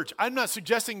church, I'm not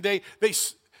suggesting they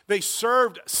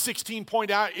served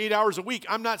 16.8 hours a week.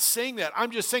 I'm not saying that.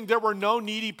 I'm just saying there were no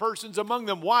needy persons among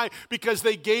them. Why? Because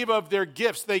they gave of their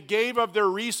gifts. They gave of their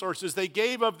resources. They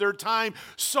gave of their time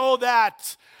so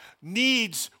that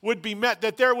needs would be met,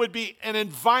 that there would be an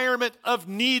environment of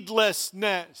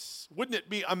needlessness. Wouldn't it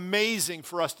be amazing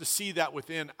for us to see that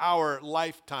within our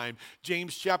lifetime?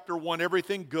 James chapter 1,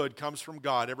 everything good comes from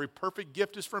God. Every perfect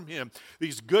gift is from Him.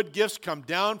 These good gifts come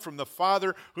down from the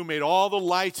Father who made all the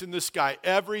lights in the sky.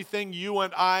 Everything you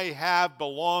and I have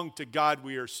belong to God.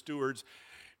 We are stewards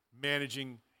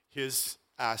managing His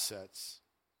assets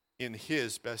in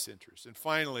His best interest. And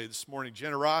finally, this morning,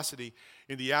 generosity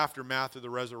in the aftermath of the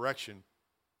resurrection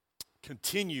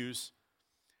continues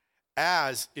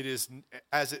as it is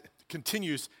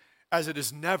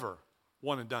never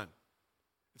one and done.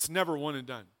 It's never one and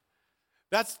done.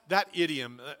 That's that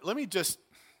idiom.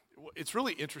 It's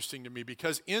really interesting to me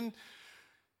because in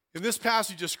this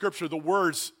passage of Scripture, the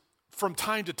words "from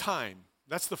time to time,"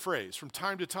 that's the phrase, from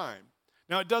time to time.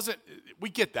 Now, we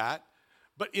get that.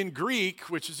 But in Greek,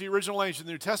 which is the original language of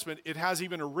the New Testament, it has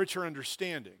even a richer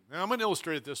understanding. Now, I'm going to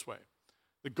illustrate it this way.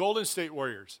 The Golden State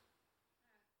Warriors.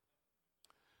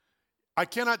 I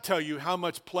cannot tell you how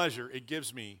much pleasure it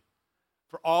gives me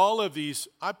for all of these.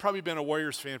 I've probably been a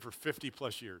Warriors fan for 50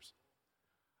 plus years.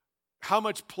 How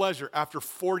much pleasure after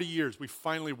 40 years we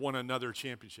finally won another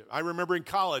championship. I remember in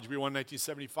college we won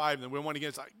 1975 and then we won again.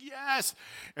 It's like, yes!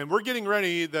 And we're getting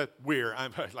ready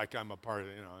I'm a part of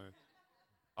it,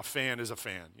 a fan is a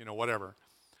fan, whatever.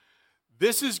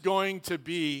 This is going to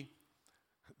be,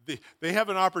 they have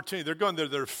an opportunity. They're going to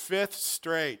their fifth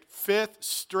straight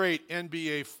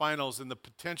NBA finals and the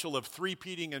potential of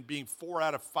three-peating and being 4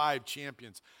 out of 5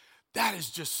 champions. That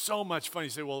is just so much fun. You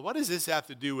say, well, what does this have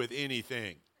to do with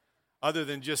anything other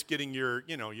than just getting your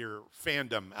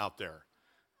fandom out there?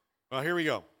 Well, here we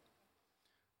go.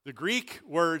 The Greek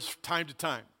words time to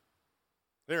time.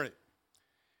 There it is.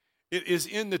 It is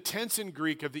in the tense in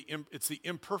Greek it's the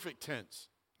imperfect tense.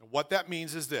 And what that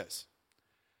means is this,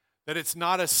 that it's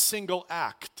not a single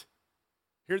act.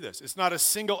 Hear this. It's not a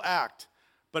single act,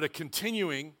 but a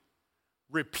continuing,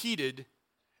 repeated,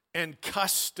 and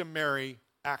customary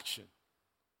action.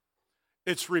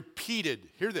 It's repeated.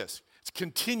 Hear this. It's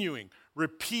continuing,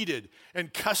 repeated,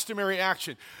 and customary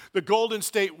action. The Golden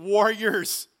State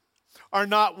Warriors are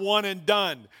not one and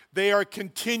done. They are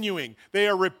continuing. They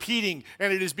are repeating,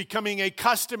 and it is becoming a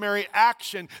customary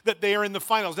action that they are in the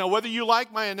finals. Now, whether you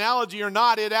like my analogy or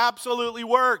not, it absolutely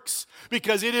works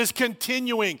because it is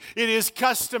continuing. It is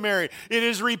customary. It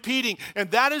is repeating, and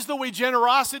that is the way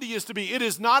generosity is to be. It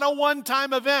is not a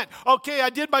one-time event. Okay, I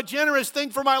did my generous thing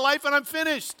for my life, and I'm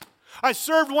finished. I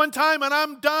served one time, and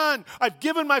I'm done. I've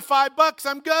given my $5,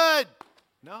 I'm good.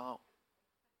 No.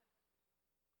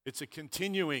 It's a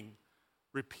continuing,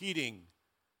 repeating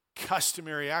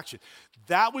customary action.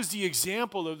 That was the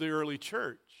example of the early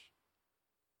church.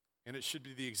 And it should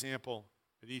be the example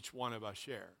that each one of us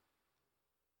share.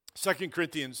 2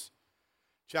 Corinthians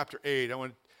chapter 8. I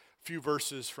want a few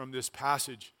verses from this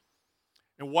passage.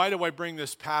 And why do I bring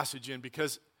this passage in?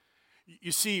 Because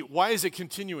you see, why is it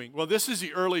continuing? Well, this is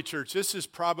the early church. This is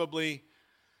probably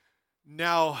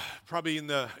now, in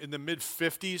the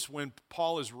mid-50s when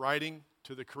Paul is writing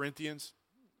to the Corinthians,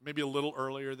 maybe a little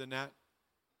earlier than that.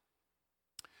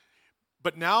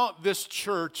 But now this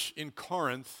church in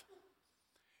Corinth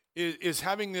is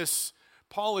having this,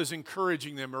 Paul is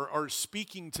encouraging them or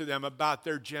speaking to them about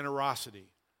their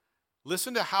generosity.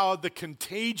 Listen to how the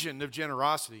contagion of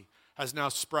generosity has now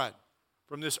spread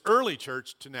from this early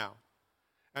church to now.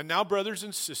 And now, brothers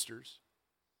and sisters,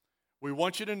 we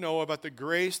want you to know about the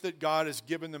grace that God has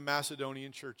given the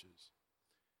Macedonian churches.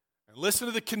 And listen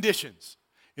to the conditions.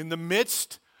 In the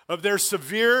midst of their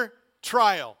severe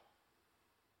trial,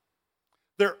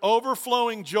 their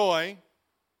overflowing joy,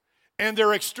 and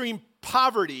their extreme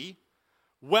poverty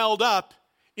welled up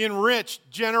in rich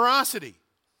generosity.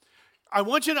 I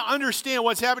want you to understand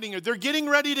what's happening here. They're getting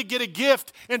ready to get a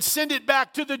gift and send it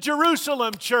back to the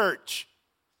Jerusalem church,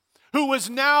 who was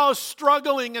now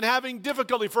struggling and having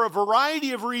difficulty for a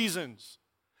variety of reasons.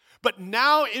 But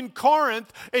now in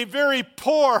Corinth, a very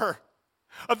poor,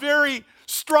 a very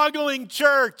struggling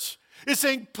church is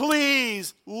saying,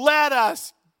 please let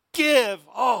us give.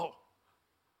 Oh,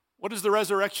 what does the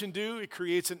resurrection do? It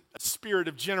creates a spirit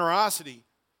of generosity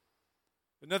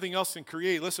that nothing else can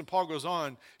create. Listen, Paul goes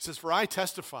on. He says, for I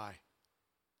testify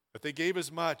that they gave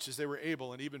as much as they were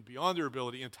able, and even beyond their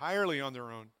ability, entirely on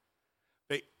their own.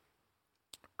 They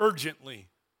urgently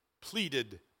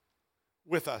pleaded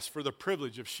with us for the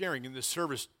privilege of sharing in this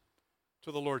service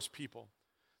to the Lord's people.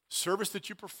 The service that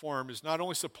you perform is not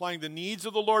only supplying the needs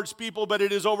of the Lord's people, but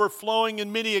it is overflowing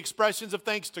in many expressions of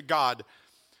thanks to God.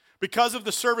 Because of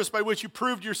the service by which you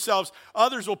proved yourselves,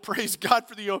 others will praise God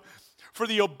for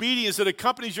the obedience that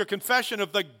accompanies your confession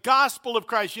of the gospel of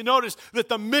Christ. You notice that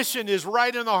the mission is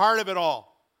right in the heart of it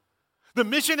all. The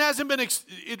mission hasn't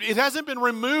been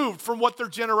removed from what their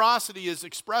generosity is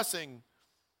expressing.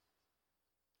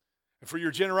 And for your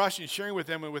generosity in sharing with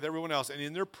them and with everyone else, and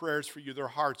in their prayers for you, their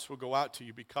hearts will go out to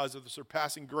you because of the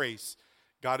surpassing grace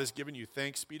God has given you.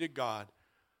 Thanks be to God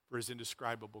for his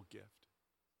indescribable gift.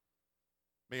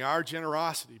 May our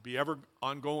generosity be ever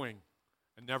ongoing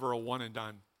and never a one and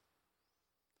done.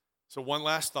 So one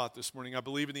last thought this morning. I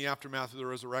believe in the aftermath of the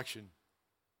resurrection,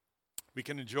 we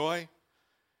can enjoy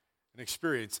and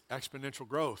experience exponential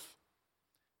growth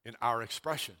in our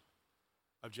expression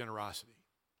of generosity.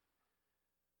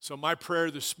 So my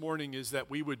prayer this morning is that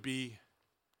we'd be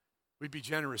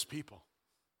generous people.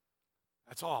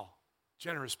 That's all.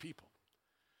 Generous people.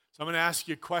 So I'm going to ask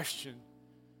you a question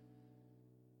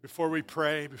before we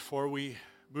pray, before we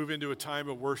move into a time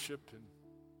of worship, and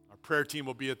our prayer team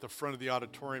will be at the front of the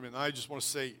auditorium. And I just want to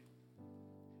say,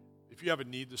 if you have a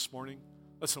need this morning,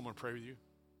 let someone pray with you,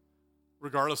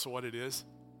 regardless of what it is.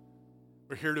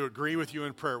 We're here to agree with you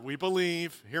in prayer. We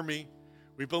believe, hear me,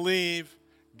 we believe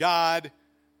God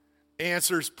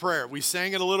answers prayer. We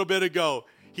sang it a little bit ago.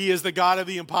 He is the God of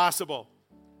the impossible.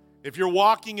 If you're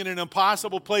walking in an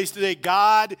impossible place today,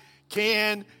 God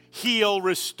can heal,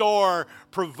 restore,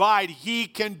 provide. He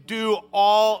can do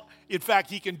all. In fact,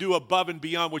 he can do above and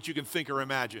beyond what you can think or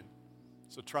imagine.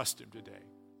 So trust him today.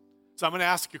 So I'm going to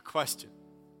ask you a question.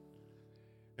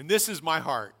 And this is my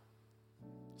heart.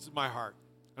 This is my heart.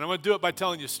 And I'm going to do it by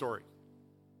telling you a story.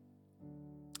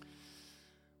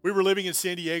 We were living in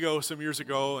San Diego some years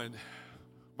ago, and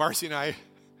Marcy and I,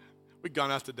 we'd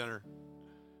gone out to dinner.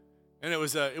 And it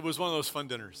was one of those fun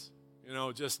dinners. You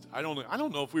know, just, I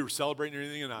don't know if we were celebrating or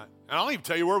anything or not. And I'll even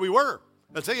tell you where we were.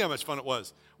 I'll tell you how much fun it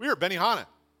was. We were at Benihana.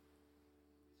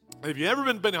 If you've ever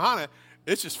been to Benihana,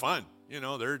 it's just fun.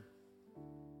 They're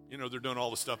doing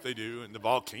all the stuff they do, and the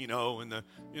volcano and the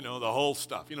whole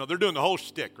stuff. They're doing the whole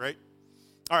shtick, right?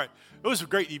 All right. It was a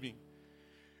great evening.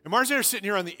 And Marcy and I are sitting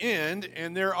here on the end,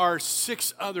 and there are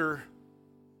 6 other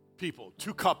people,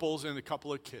 2 couples and a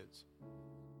couple of kids.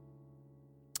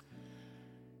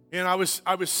 And I was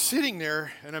sitting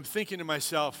there, and I'm thinking to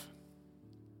myself,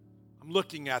 I'm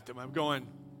looking at them, I'm going,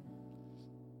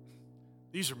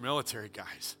 these are military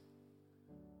guys.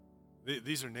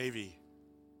 These are Navy.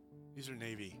 These are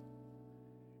Navy.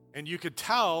 And you could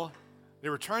tell they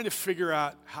were trying to figure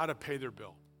out how to pay their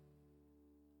bill.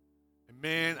 And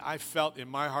man, I felt in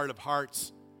my heart of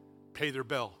hearts, pay their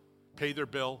bill, pay their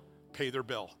bill, pay their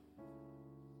bill.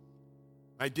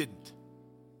 I didn't.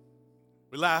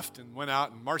 We left and went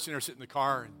out, and Marcy and I were sitting in the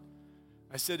car, and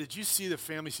I said, did you see the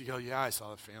family? She goes, yeah, I saw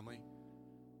the family.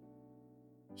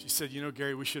 She said, you know,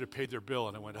 Gary, we should have paid their bill.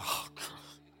 And I went, oh.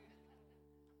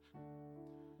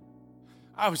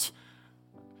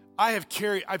 I've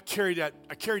carried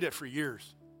that for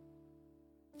years.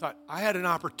 I thought I had an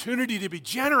opportunity to be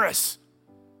generous.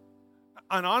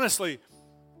 And honestly,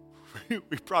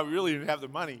 we probably really didn't have the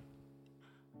money.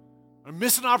 I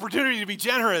missed an opportunity to be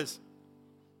generous.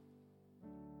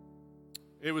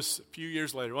 It was a few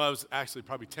years later. Well, it was actually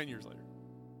probably 10 years later.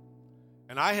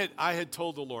 And I had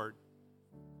told the Lord,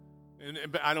 and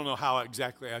I don't know how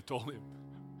exactly I told him,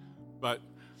 but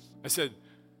I said,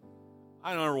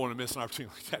 I don't ever want to miss an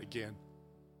opportunity like that again.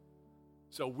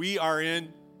 So we are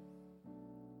in,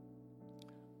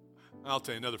 I'll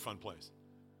tell you another fun place.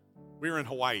 We were in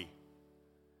Hawaii.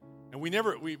 And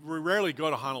we rarely go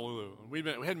to Honolulu. And we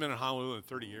hadn't been in Honolulu in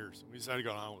 30 years. And we decided to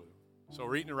go to Honolulu. So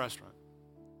we're eating in a restaurant.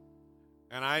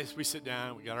 And we sit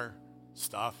down, we got our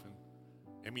stuff, and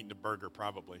I'm eating a burger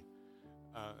probably.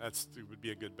 It would be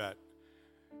a good bet.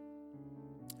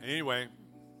 And anyway,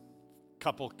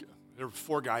 there were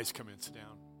 4 guys come in, sit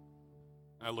down.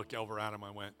 I looked over at them,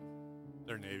 I went,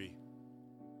 they're Navy.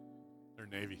 They're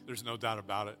Navy. There's no doubt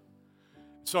about it.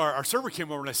 So our server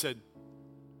came over and I said,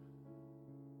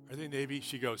 are they Navy?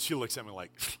 She looks at me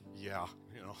like, yeah,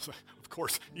 you know, of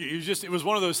course. It was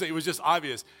one of those things, it was just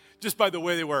obvious, just by the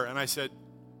way they were. And I said,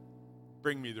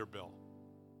 bring me their bill.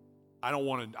 I don't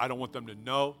want them to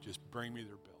know, just bring me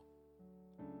their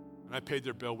bill. And I paid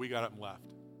their bill, we got up and left.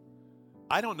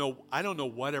 I don't know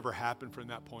whatever happened from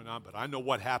that point on, but I know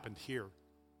what happened here.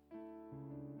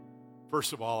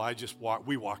 First of all,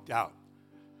 we walked out.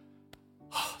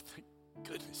 Oh, thank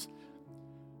goodness.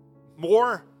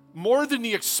 More than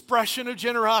the expression of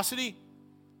generosity,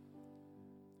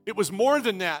 it was more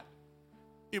than that.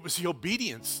 It was the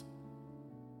obedience.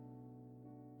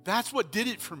 That's what did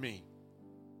it for me.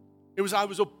 I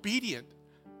was obedient.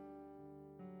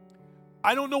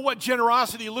 I don't know what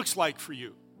generosity looks like for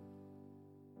you.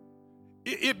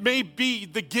 It may be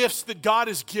the gifts that God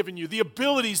has given you, the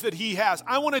abilities that He has.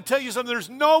 I want to tell you something.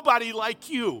 There's nobody like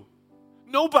you.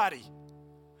 Nobody.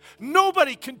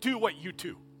 Nobody can do what you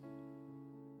do.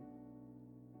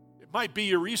 It might be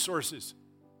your resources.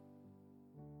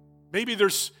 Maybe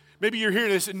you're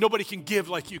hearing this and nobody can give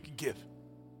like you can give.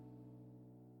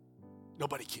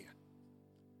 Nobody can.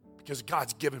 Because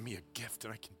God's given me a gift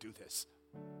and I can do this.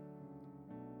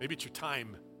 Maybe it's your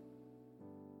time.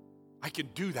 I can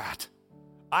do that.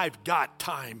 I've got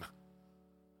time.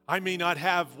 I may not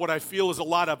have what I feel is a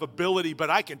lot of ability, but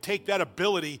I can take that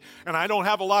ability, and I don't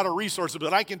have a lot of resources,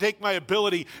 but I can take my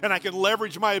ability and I can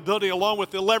leverage my ability along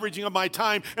with the leveraging of my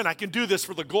time, and I can do this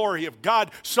for the glory of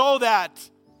God so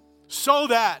that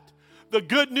the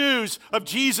good news of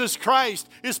Jesus Christ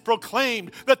is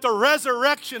proclaimed, that the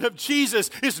resurrection of Jesus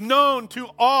is known to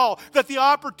all, that the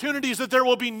opportunities that there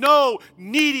will be no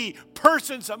needy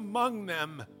persons among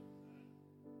them.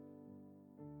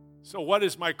 So what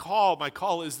is my call? My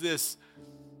call is this.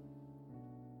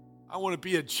 I want to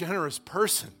be a generous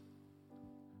person.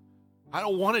 I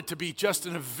don't want it to be just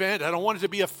an event. I don't want it to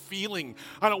be a feeling.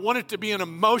 I don't want it to be an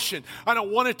emotion. I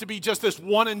don't want it to be just this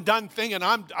one and done thing and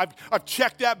I've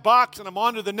checked that box and I'm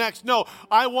on to the next. No,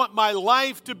 I want my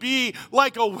life to be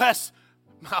like a Wes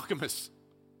Malcolmus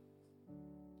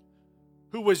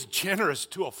who was generous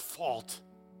to a fault,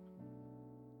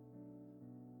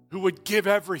 who would give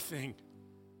everything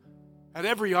at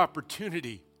every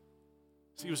opportunity.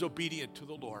 So he was obedient to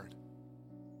the Lord.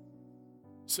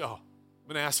 So I'm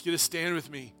going to ask you to stand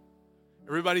with me.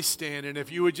 Everybody stand. And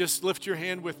if you would just lift your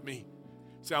hand with me.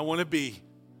 Say, I want to be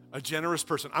a generous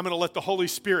person. I'm going to let the Holy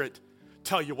Spirit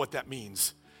tell you what that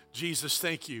means. Jesus,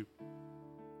 thank you.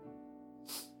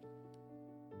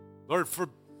 Lord,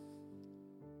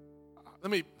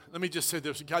 let me just say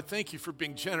this. God, thank you for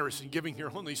being generous and giving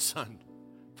your only Son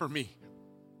for me.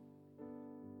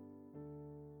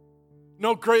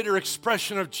 No greater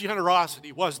expression of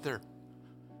generosity was there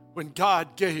when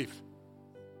God gave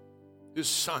His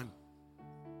Son.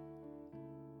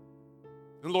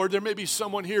 And Lord, there may be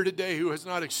someone here today who has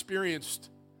not experienced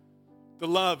the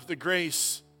love, the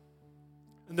grace,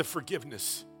 and the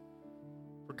forgiveness.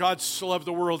 For God so loved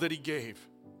the world that He gave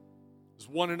His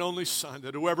one and only Son,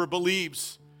 that whoever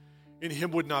believes in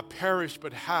Him would not perish,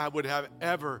 but would have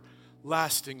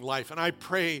everlasting life. And I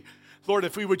pray, Lord,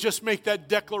 if we would just make that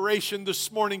declaration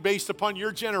this morning based upon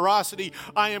your generosity,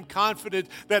 I am confident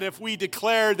that if we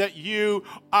declare that you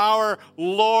are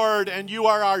Lord and you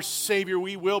are our Savior,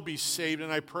 we will be saved.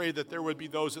 And I pray that there would be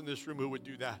those in this room who would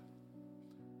do that.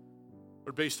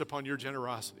 Lord, based upon your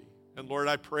generosity. And Lord,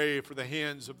 I pray for the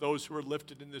hands of those who are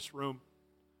lifted in this room.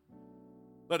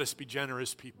 Let us be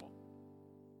generous people.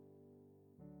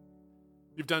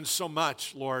 You've done so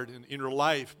much, Lord, in your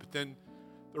life, but then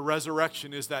the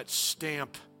resurrection is that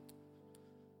stamp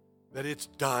that it's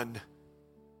done.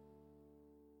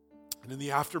 And in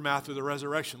the aftermath of the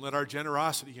resurrection, let our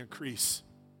generosity increase.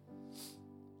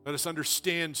 Let us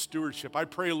understand stewardship. I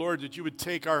pray, Lord, that you would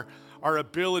take our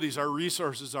abilities, our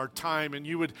resources, our time, and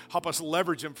you would help us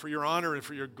leverage them for your honor and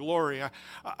for your glory.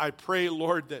 I pray,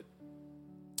 Lord, that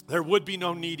there would be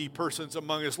no needy persons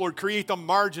among us. Lord, create the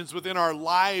margins within our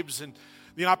lives and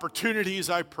the opportunities,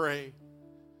 I pray.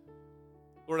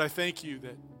 Lord, I thank you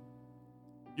that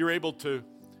you're able to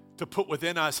put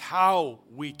within us how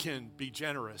we can be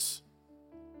generous.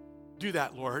 Do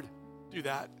that, Lord. Do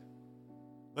that.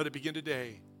 Let it begin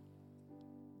today.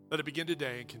 Let it begin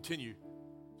today and continue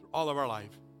through all of our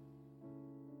life.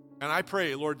 And I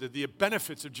pray, Lord, that the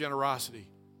benefits of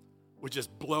generosity would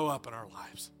just blow up in our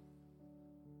lives.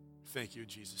 Thank you in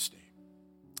Jesus'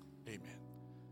 name. Amen.